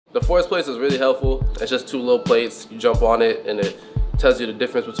The force plates is really helpful. It's just two little plates. You jump on it and it tells you the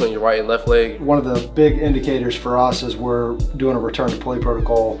difference between your right and left leg. One of the big indicators for us as we're doing a return to play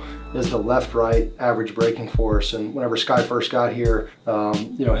protocol is the left-right average braking force. And whenever Skyy first got here,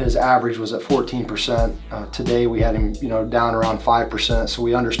 his average was at 14%. Today we had him, down around 5%. So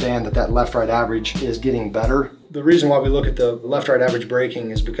we understand that left-right average is getting better. The reason why we look at the left-right average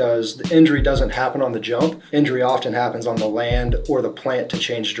braking is because the injury doesn't happen on the jump. Injury often happens on the land or the plant to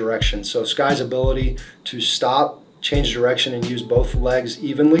change direction. So Skyy's ability to stop, change direction, and use both legs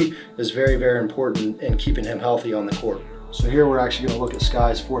evenly is very, very important in keeping him healthy on the court. So here we're actually going to look at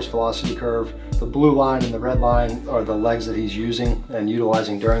Skyy's force velocity curve. The blue line and the red line are the legs that he's using and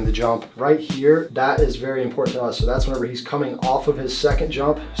utilizing during the jump. Right here, that is very important to us. So that's whenever he's coming off of his second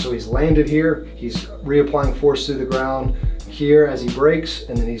jump. So he's landed here, he's reapplying force through the ground here as he brakes,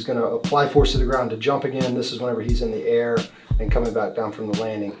 and then he's going to apply force to the ground to jump again. This is whenever he's in the air and coming back down from the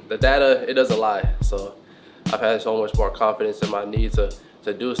landing. The data, it doesn't lie. So I've had so much more confidence in my knee to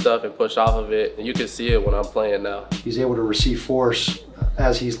do stuff and push off of it, and you can see it when I'm playing now. He's able to receive force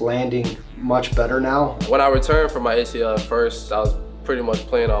as he's landing much better now. When I returned from my ACL at first, I was pretty much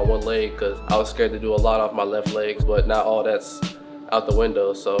playing on one leg because I was scared to do a lot off my left leg, but now all that's out the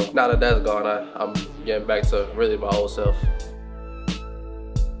window. So now that that's gone, I'm getting back to really my old self.